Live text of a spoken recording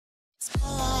I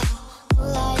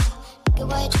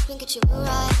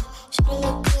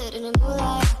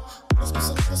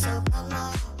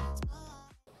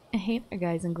Hey there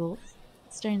guys and ghouls,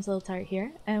 Strange Little Tart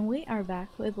here, and we are back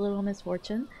with Little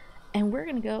Misfortune, and we're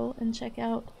gonna go and check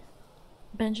out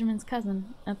Benjamin's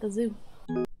cousin at the zoo.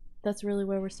 That's really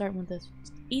where we're starting with this.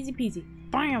 Easy peasy.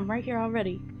 Bam! Right here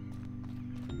already.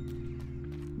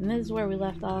 And this is where we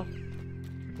left off.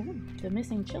 Ooh, the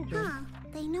missing children. Huh,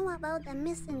 they know about the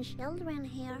missing children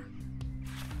here.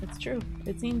 It's true.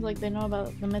 It seems like they know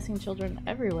about the missing children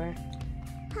everywhere.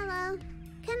 Hello,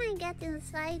 can I get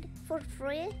inside for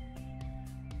free?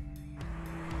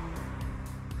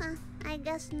 Huh, I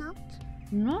guess not.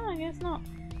 No, I guess not.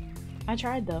 I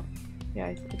tried though.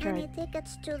 Guys, I tried. Any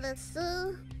tickets to the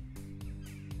zoo?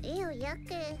 Ew,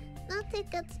 yucky. No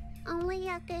tickets, only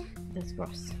yucky. That's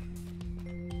gross.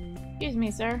 Excuse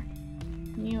me, sir.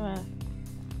 Can you,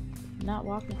 not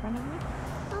walk in front of me?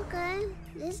 Okay,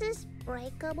 this is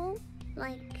breakable.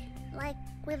 Like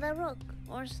with a rock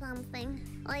or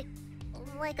something. Like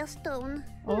a stone.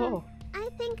 Oh. I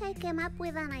think I came up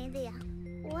with an idea.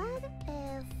 What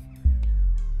if...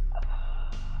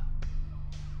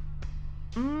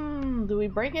 Do we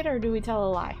break it or do we tell a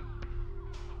lie?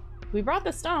 We brought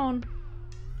the stone.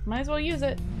 Might as well use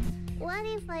it. What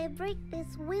if I break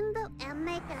this window and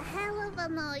make a hell of a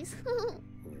noise?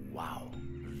 Wow,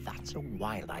 that's a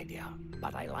wild idea,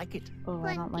 but I like it. Oh,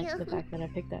 I don't Thank like you. the fact that I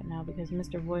picked that now because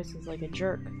Mr. Voice is like a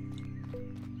jerk.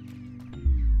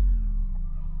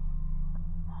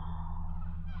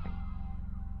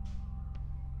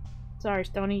 Sorry,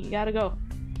 Stony, you gotta go.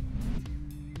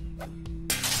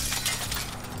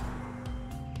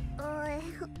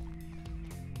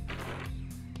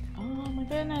 Oh my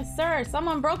goodness, sir,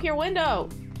 someone broke your window!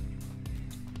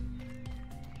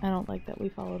 I don't like that we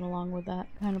followed along with that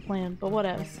kind of plan, but what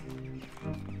else?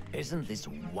 Isn't this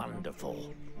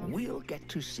wonderful? We'll get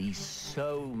to see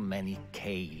so many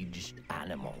caged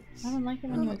animals. I don't like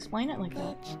it when you explain it like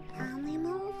that.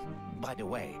 Animals? By the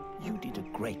way, you did a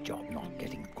great job not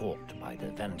getting caught by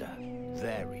the vendor.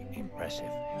 Very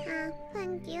impressive.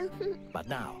 Thank you. But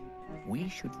now, we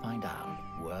should find out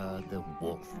where the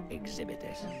wolf exhibit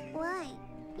is. Why?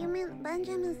 You mean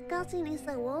Benjamin's cousin is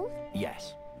a wolf?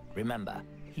 Yes, remember,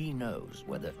 he knows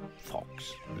where the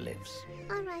fox lives.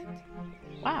 Alright.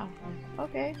 Wow,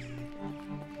 okay.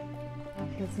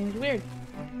 That seems weird.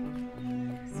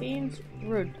 Seems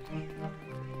rude.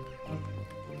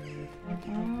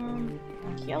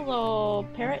 Yellow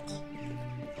parrot.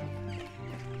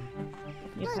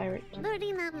 You Look, pirate.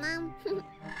 Birdie not mom.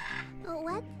 Oh,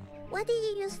 what? What did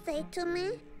you just say to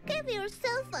me? Give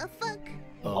yourself a fuck.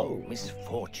 Oh,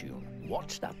 Misfortune,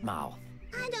 watch that mouth.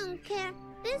 I don't care.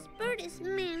 This bird is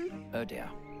mean. Oh dear,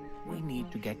 we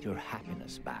need to get your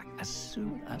happiness back as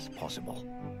soon as possible.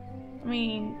 I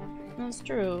mean, that's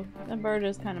true. That bird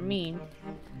is kind of mean.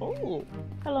 Oh,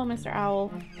 hello, Mr.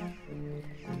 Owl.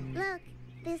 Look,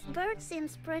 this bird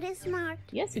seems pretty smart.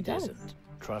 Yes, he It does. isn't.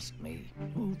 Trust me.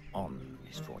 Move on,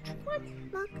 Misfortune. What?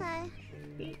 Okay.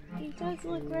 He does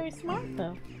look very smart,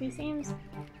 though. He seems...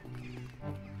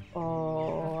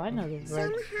 Oh, I know this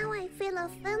bird. Somehow I feel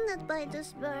offended by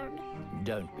this bird.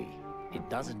 Don't be. It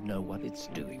doesn't know what it's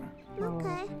doing.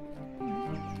 Okay.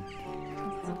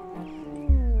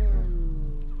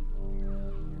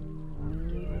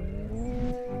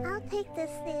 I'll take the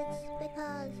seeds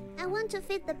because I want to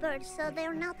feed the birds so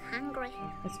they're not hungry.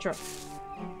 That's true.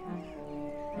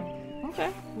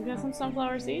 Okay, we got some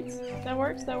sunflower seeds. That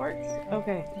works, that works.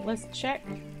 Okay, let's check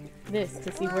this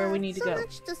to see where we need to so go.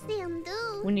 much to see and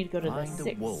do. We need to go to the Find the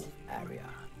 6. wolf area,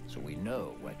 so we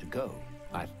know where to go.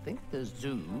 I think the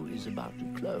zoo is about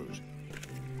to close.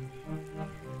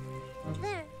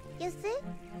 There, you see?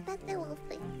 That's the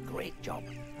wolfie. Great job.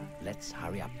 Let's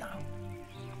hurry up now.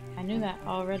 I knew that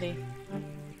already.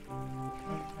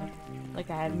 Like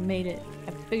I had made it.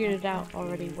 I figured it out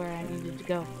already where I needed to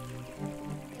go.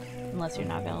 Unless you're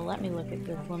not gonna let me look at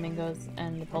the flamingos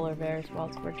and the polar bears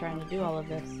whilst we're trying to do all of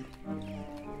this.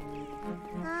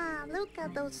 Ah, look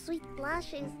at those sweet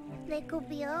plushies. They could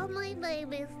be all my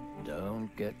babies. Don't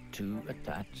get too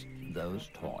attached to those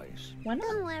toys. Why not?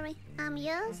 Don't worry, I'm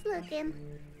just looking.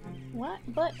 What?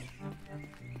 But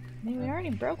I mean, we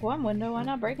already broke one window. Why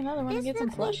not break another one and This get some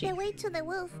looks like the plushie? way to the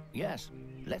wolf. Yes,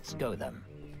 let's go then.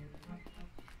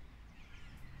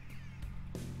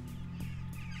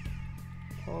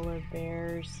 Polar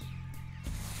bears.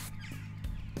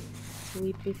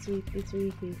 Sweepy, sweepy,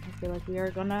 sweepy. I feel like we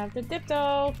are gonna have to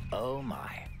tiptoe. Oh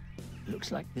my.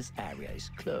 Looks like this area is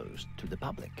closed to the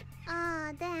public.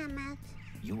 Ah, damn it.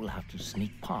 You will have to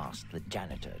sneak past the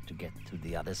janitor to get to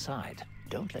the other side.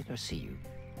 Don't let her see you.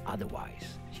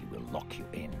 Otherwise, she will lock you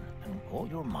in and call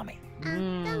your mommy.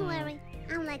 Don't worry,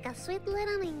 I'm like a sweet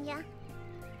little ninja.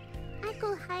 I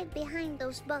could hide behind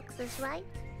those boxes, right?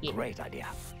 Yeah. Great idea.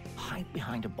 Hide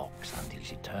behind a box until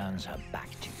she turns her back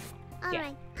to you.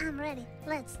 Alright, I'm ready.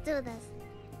 Let's do this.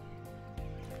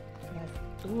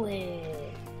 Let's do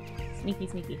it. Sneaky,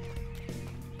 sneaky.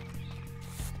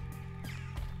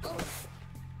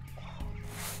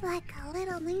 Like a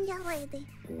little ninja lady.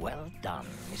 Well done,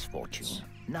 Misfortune.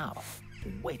 Now,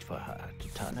 wait for her to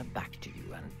turn her back to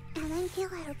you and... And then kill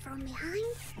her from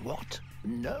behind? What?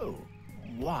 No.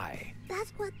 Why?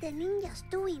 That's what the ninjas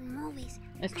do in movies.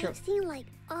 It's true. I've seen like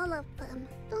all of them.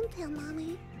 Don't tell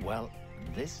mommy. Well,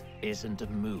 this isn't a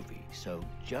movie, so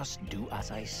just do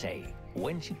as I say.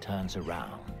 When she turns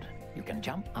around, you can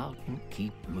jump out and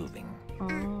keep moving. Oh,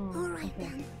 Alright okay.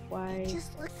 then. Why? It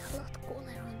just looked a lot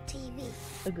cooler on TV.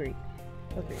 Agreed.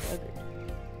 Agreed.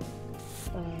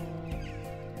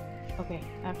 Okay,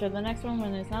 after the next one,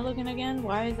 when it's not looking again,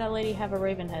 why does that lady have a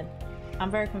raven head?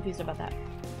 I'm very confused about that.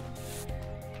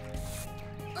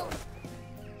 Oh.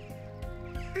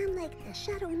 I'm like the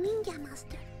Shadow Ninja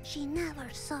Master. She never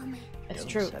saw me. It's Don't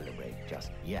true. celebrate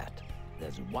just yet.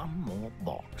 There's one more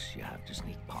box you have to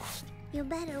sneak past. You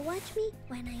better watch me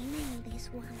when I name this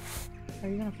one. Are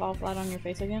you gonna fall flat on your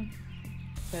face again?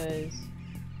 Because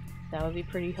that would be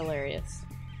pretty hilarious.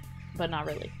 But not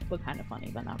really. But kind of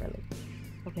funny, but not really.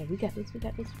 Okay, we got this, we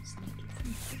got this. Sneaky,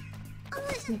 sneaky.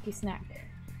 Oh, Sneaky snack.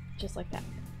 Just like that.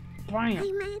 I Bam!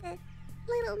 made it.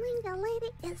 Little Ninja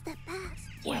Lady is the best.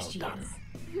 Well she done.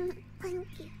 is. Thank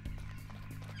you.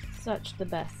 Such the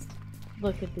best.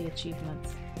 Look at the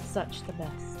achievements. Such the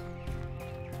best.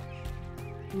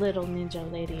 Little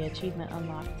Ninja Lady achievement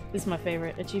unlocked. This is my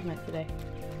favorite achievement today.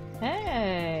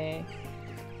 Hey!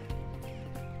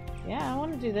 Yeah, I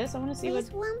want to do this. I want to see This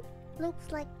what... one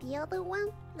looks like the other one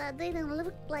that didn't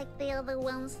look like the other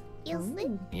ones. You see?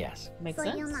 Ooh, Yes. makes So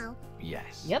sense. you know.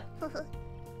 Yes. Yep.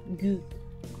 Good.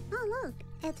 Oh look,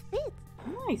 it fits.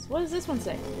 Nice. What does this one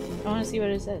say? I want to see what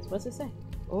it says. What's it say?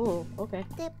 Oh, okay.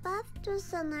 The path to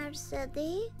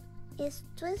City is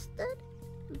twisted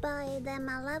by the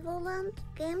malevolent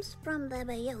games from the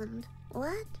beyond.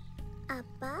 What? A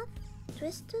path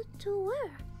twisted to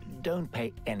where? Don't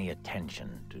pay any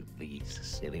attention to these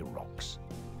silly rocks.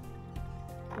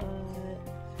 But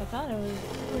I thought it was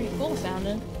pretty cool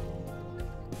sounding.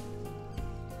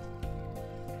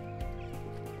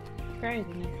 Crazy.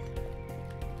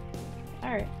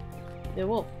 Alright. The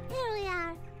wolf. Here we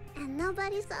are, and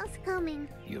nobody saw us coming.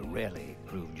 You really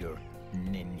proved your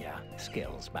ninja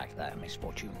skills back there,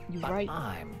 Misfortune. You're But right.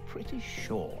 I'm pretty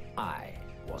sure I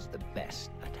was the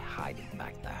best at hiding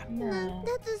back there. No,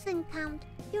 that doesn't count.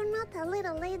 You're not a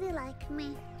little lady like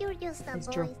me. You're just a It's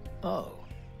boy. true. Oh,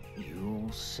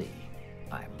 you'll see.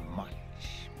 I'm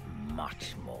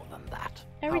much more than that.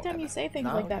 Every time you However, say things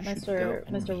now like that, you should go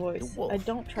and Mr. meet Voice, the wolf. I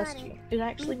don't trust Got you. it. It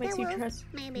actually Meet makes the you wolf, trust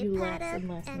maybe you pet less it and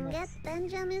less and and less. get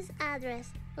Benjamin's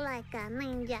address like a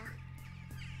ninja.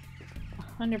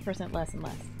 100% less and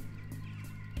less.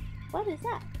 What is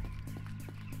that?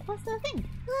 What's that thing?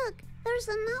 Look, there's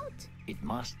a note. It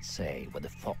must say where the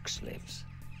fox lives.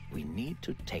 We need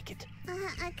to take it.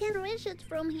 I can't reach it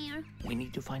from here. We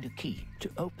need to find a key to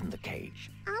open the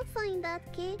cage. I'll find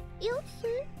that key. You'll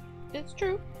see. It's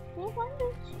true. We'll find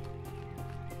it.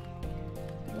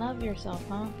 Love yourself,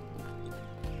 huh?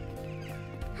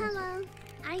 Hello.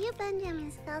 Are you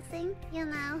Benjamin's cousin? You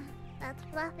know, that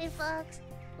fluffy fox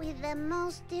with the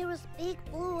most dearest big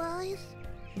blue eyes?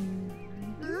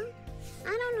 Huh? I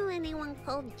don't know anyone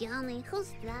called Johnny.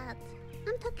 Who's that?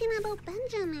 I'm talking about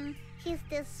Benjamin. He's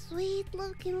this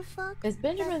sweet-looking fox Is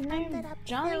Benjamin's that name ended up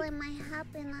Johnny? stealing my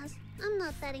happiness. I'm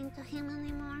not that into him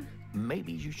anymore.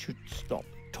 Maybe you should stop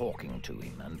talking to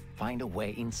him and find a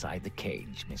way inside the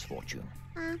cage, Misfortune.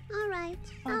 Alright.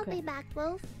 I'll Okay. be back,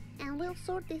 Wolf, and we'll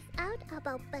sort this out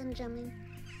about Benjamin.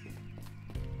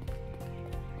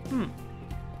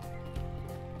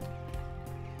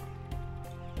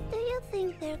 Do you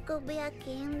think there could be a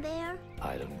key in there?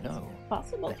 I don't know.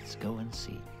 Possible. Let's go and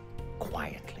see.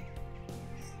 Quietly.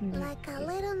 Like a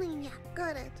little ninja,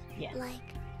 got it? Yeah.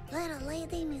 Like little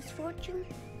lady Misfortune,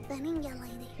 the ninja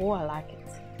lady. Oh, I like it.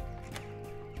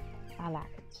 I like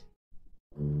it.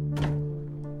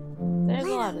 There's a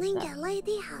Little lot of ninja stuff.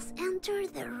 lady has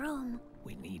entered the room.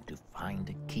 We need to find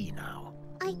a key now.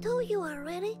 I told you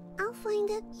already. I'll find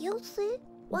it. You'll see.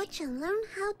 Watch and learn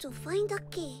how to find a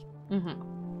key. Okay,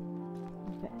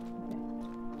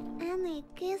 okay. Any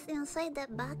keys inside the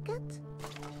bucket?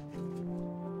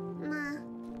 Nah.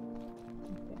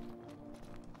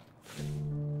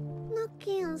 No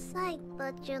key inside,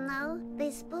 but you know,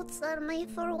 these boots are made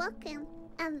for walking.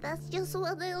 And that's just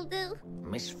what they'll do.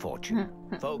 Misfortune,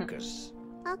 focus.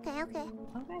 Okay. Okay,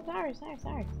 sorry.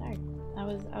 I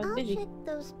was I'll busy. check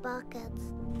those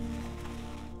buckets.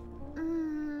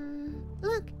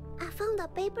 Look, I found a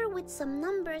paper with some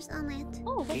numbers on it.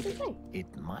 Oh, what's it say?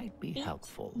 It might be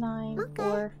helpful. 9, Okay.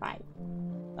 4, 5.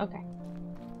 Okay.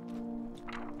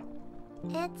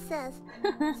 It says,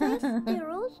 safety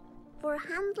rules for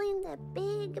handling the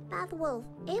big bad wolf.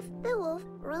 If the wolf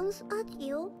runs at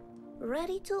you,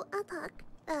 ready to attack,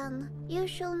 then you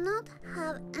shall not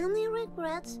have any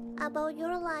regrets about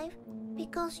your life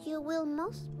because you will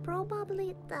most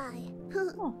probably die.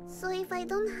 Oh. So if I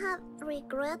don't have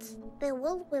regrets, the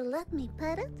wolf will let me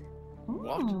pet it?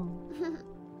 What?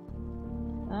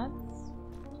 That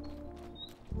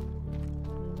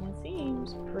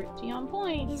seems pretty on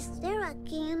point. Is there a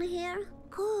key in here?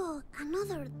 Cool,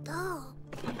 another doll.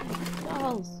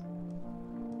 Dolls.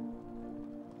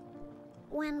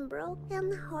 When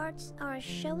broken hearts are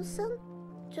chosen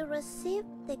to receive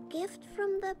the gift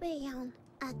from the beyond.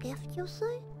 A gift, you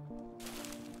say?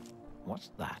 What's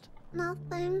that?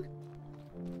 Nothing.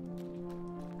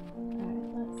 Alright,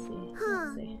 let's see.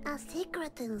 Huh, Let's see. a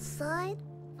secret inside?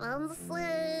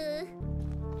 Fancy.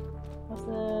 What's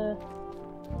the...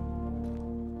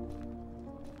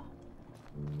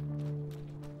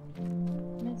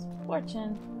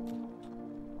 Misfortune.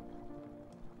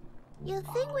 You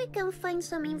think we can find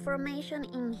some information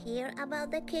in here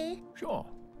about the key? Sure.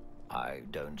 I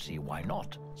don't see why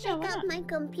not. Yeah, why Check out not? my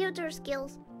computer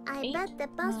skills. I 8, bet the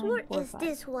 9, password 4, is 5.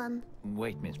 this one.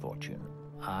 Wait, Misfortune.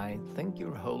 I think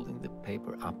you're holding the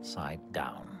paper upside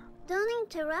down. Don't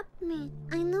interrupt me.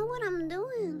 I know what I'm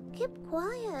doing. Keep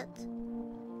quiet.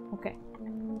 Okay.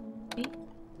 8,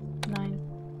 9,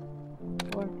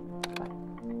 4, 5.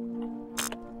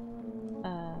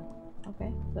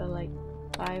 Okay. So like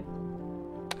 5,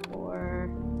 4,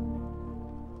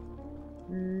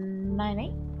 9,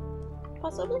 8?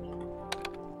 Possibly?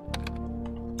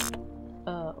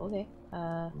 Okay.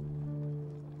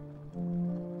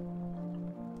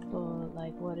 So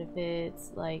like what if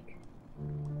it's like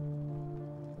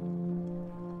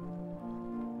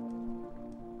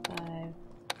 5,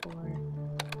 4, 6.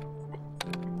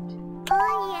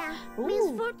 Oh yeah, Ooh,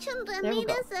 Misfortune there we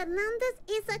go. Ramirez Hernandez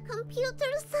is a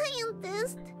computer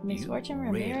scientist. Misfortune You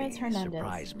Ramirez really Hernandez.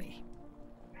 surprise me.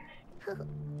 A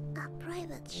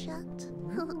private shot.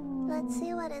 Let's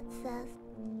see what it says.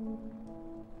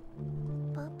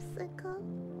 Popsicle?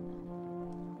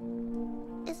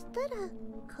 Is that a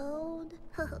code?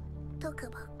 Talk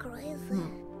about crazy.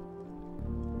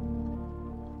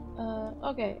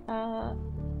 Okay,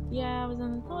 yeah, I was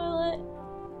in the toilet.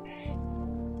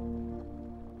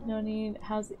 No need.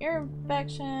 How's the ear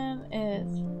infection?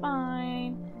 It's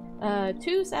fine.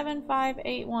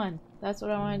 27581. That's what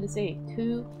I wanted to see.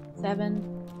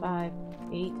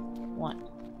 27581.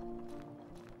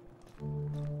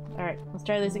 Alright, let's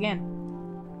try this again.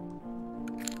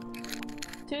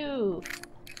 2,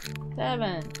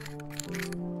 7,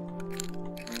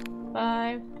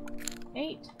 5,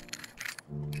 8,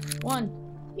 1.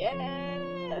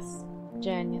 Yes!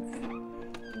 Genius.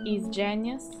 He's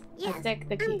genius. Yes, I take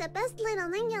the key. I'm the best little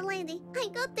ninja lady. I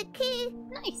got the key.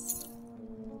 Nice!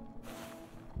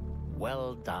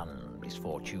 Well done,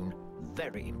 Misfortune.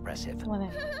 Very impressive.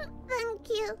 Whatever. Thank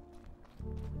you.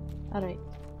 Alright,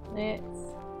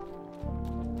 let's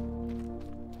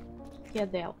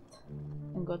get out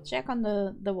and go check on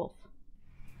the wolf.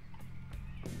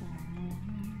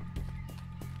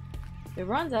 If it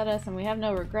runs at us and we have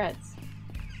no regrets,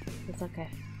 it's okay.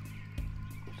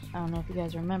 I don't know if you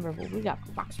guys remember, but we got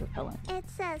fox repellent. It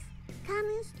says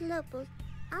Canis lupus,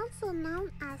 also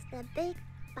known as the big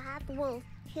bad wolf.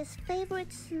 His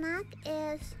favorite snack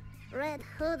is red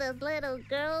hooded little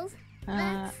girls.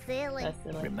 That's silly. That's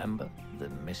silly. Remember the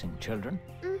missing children?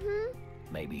 Mm-hmm.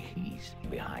 Maybe he's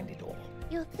behind it all.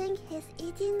 You think he's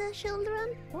eating the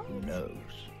children? Who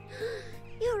knows?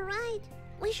 You're right.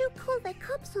 We should call the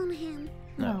cops on him.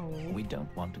 No, No. we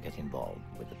don't want to get involved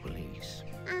with the police.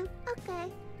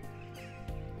 Okay.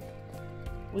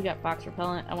 We got fox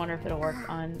repellent. I wonder if it'll work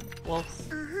on wolves.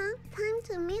 Uh-huh. Time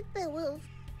to meet the wolf.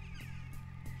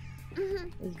 This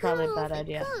is probably a bad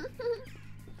idea. Come.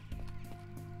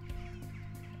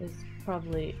 This is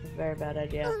probably a very bad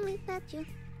idea. Let me pet you.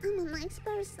 I'm a nice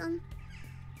person.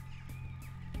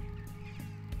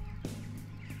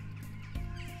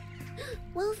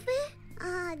 Wolfie?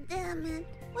 Ah, damn it.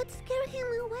 What scared him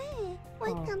away? Why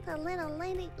Oh. can't a little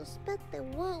lady just pet the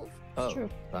wolf? Oh, True.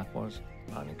 that was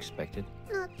unexpected.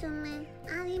 Not to me.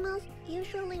 Animals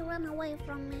usually run away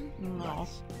from me. No.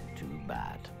 That's too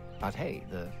bad. But hey,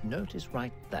 the note is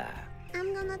right there.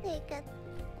 I'm gonna take it.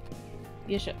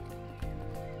 You should.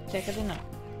 Check it out.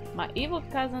 My evil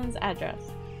cousin's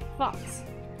address. Fox.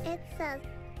 It says,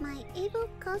 my evil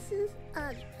cousin's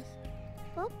address.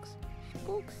 Fox,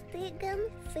 Spookstigen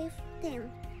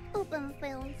 15. Open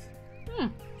fields.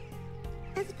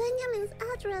 It's Benjamin's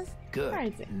address. Good.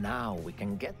 Crazy. Now we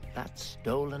can get that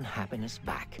stolen happiness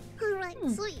back. Alright,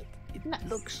 sweet. It Nice.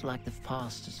 looks like the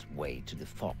fastest way to the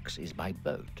Fox is by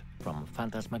boat from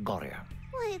Phantasmagoria.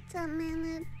 Wait a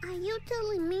minute. Are you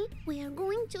telling me we are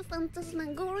going to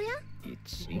Phantasmagoria? It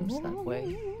seems that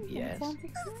way. Yes. Sweet.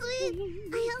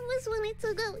 I always wanted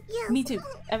to go. Yes. Me too.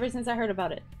 Ever since I heard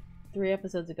about it 3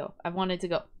 episodes ago, I've wanted to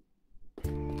go.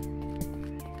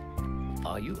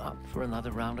 Are you up for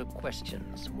another round of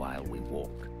questions while we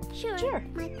walk? Sure.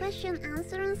 My question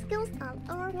answering skills are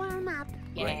all warm up.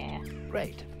 Yeah.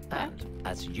 Great. And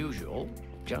as usual,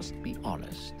 just be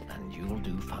honest and you'll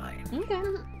do fine. Okay.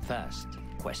 First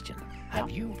question. Have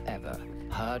you ever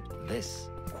heard this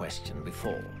question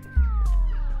before?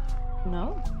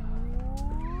 No.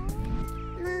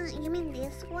 No, you mean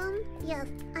this one? Yes,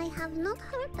 I have not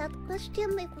heard that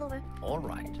question before. All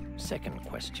right. Second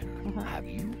question. Have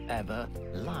you ever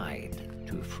lied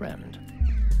to a friend?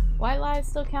 White lies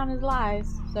still count as lies,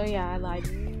 so yeah, I lied.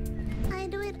 I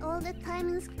do it all the time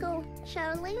in school.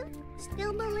 Charlene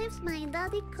still believes my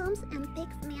daddy comes and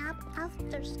picks me up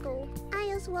after school. I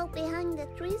just walk behind the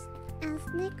trees and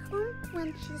sneak home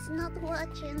when she's not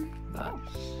watching.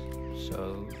 That's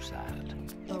so sad.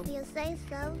 If you say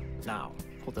so. Now,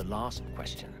 for the last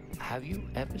question. Have you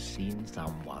ever seen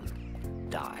someone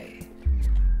die?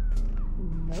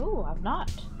 No, I've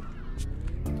not.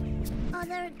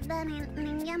 Other than in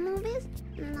ninja movies?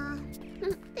 No.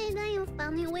 They die in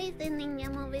funny ways in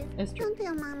ninja movies. It's true. Don't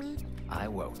tell mommy. I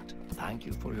won't. Thank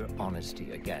you for your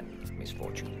honesty again,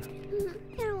 Misfortune.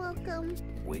 You're welcome.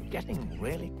 We're getting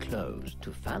really close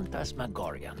to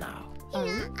Phantasmagoria now.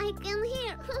 Yeah, I can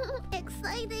hear.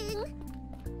 Exciting.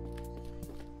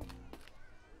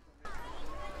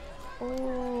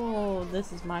 Oh,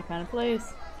 this is my kind of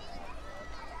place.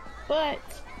 But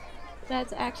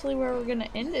that's actually where we're gonna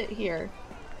end it here.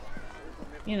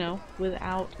 You know,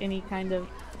 without any kind of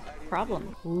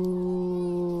problem.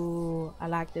 Ooh, I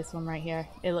like this one right here.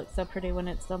 It looks so pretty when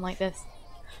it's done like this.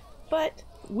 But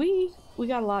we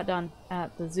got a lot done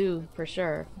at the zoo for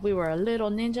sure. We were a little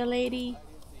ninja lady.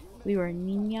 We were a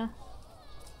ninja.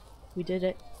 We did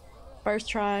it. First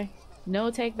try. No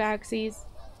take backsies.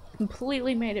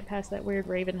 Completely made it past that weird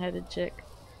raven-headed chick.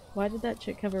 Why did that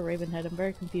chick have a raven head? I'm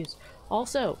very confused.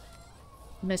 Also,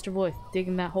 Mr. Voice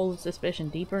digging that hole of suspicion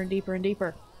deeper and deeper and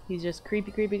deeper. He's just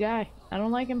creepy, creepy guy. I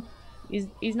don't like him.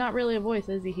 He's not really a voice,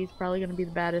 is he? He's probably gonna be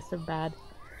the baddest of bad.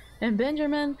 And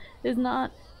Benjamin is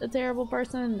not a terrible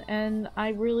person, and I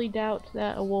really doubt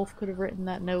that a wolf could have written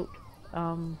that note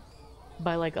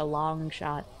by like a long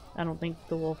shot. I don't think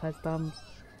the wolf has thumbs.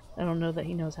 I don't know that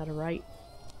he knows how to write.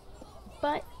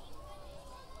 But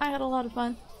I had a lot of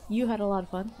fun. You had a lot of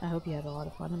fun. I hope you had a lot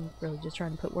of fun. I'm really just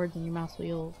trying to put words in your mouth so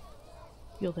you'll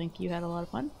think you had a lot of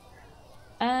fun.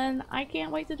 And I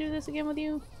can't wait to do this again with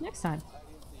you next time.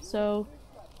 So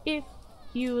if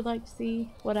you would like to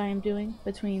see what I am doing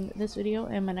between this video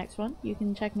and my next one, you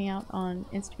can check me out on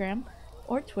Instagram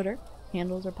or Twitter.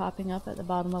 Handles are popping up at the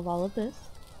bottom of all of this.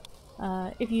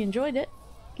 If you enjoyed it,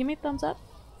 give me a thumbs up.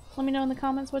 Let me know in the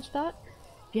comments what you thought.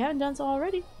 If you haven't done so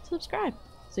already, subscribe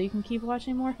so you can keep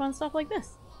watching more fun stuff like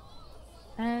this.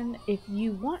 And if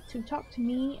you want to talk to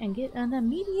me and get an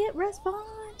immediate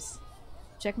response,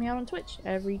 check me out on Twitch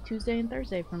every Tuesday and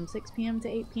Thursday from 6 p.m. to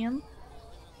 8 p.m.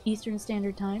 Eastern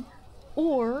Standard Time,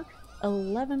 or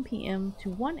 11 p.m. to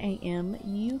 1 a.m.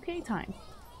 UK time.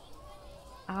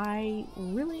 I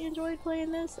really enjoyed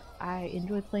playing this. I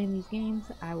enjoy playing these games.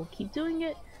 I will keep doing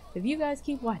it if you guys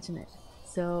keep watching it.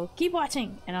 So keep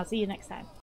watching, and I'll see you next time.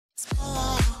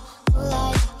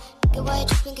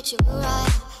 Get your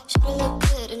moonlight. Should look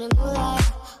good in the moonlight.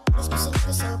 This music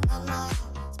is so